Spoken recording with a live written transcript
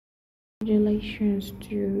Congratulations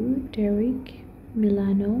to Derrick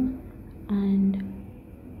Milano and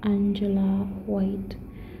Angela White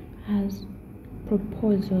as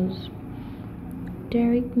proposals.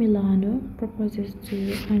 Derrick Milano proposes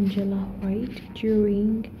to Angela White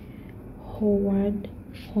during Howard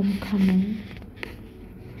homecoming.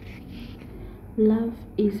 Love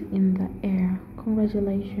is in the air.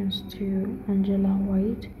 Congratulations to Angela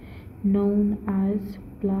White, known as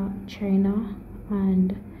BLAC CHYNA,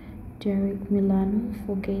 and Derrick Milano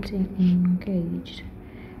for getting engaged.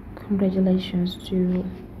 Congratulations to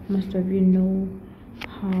most of you know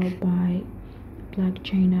her by BLAC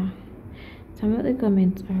CHYNA. Some of the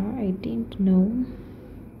comments are, I didn't know,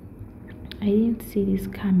 I didn't see this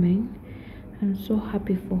coming. I'm so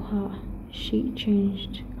happy for her. She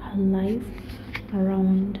changed her life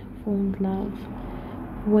around, found love.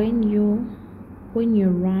 When you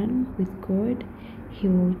run with God, He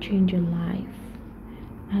will change your life.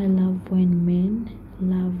 I love when men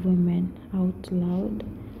love women out loud.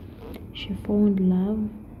 She found love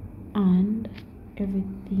and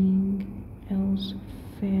everything else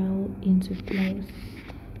fell into place.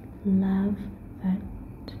 Love that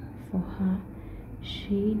for her.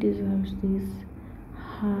 She deserves this.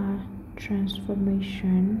 Her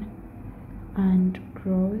transformation and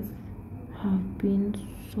growth have been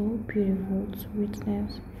so beautiful to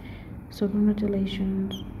witness. So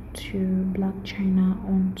congratulations to BLAC CHYNA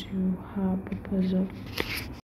onto her proposal.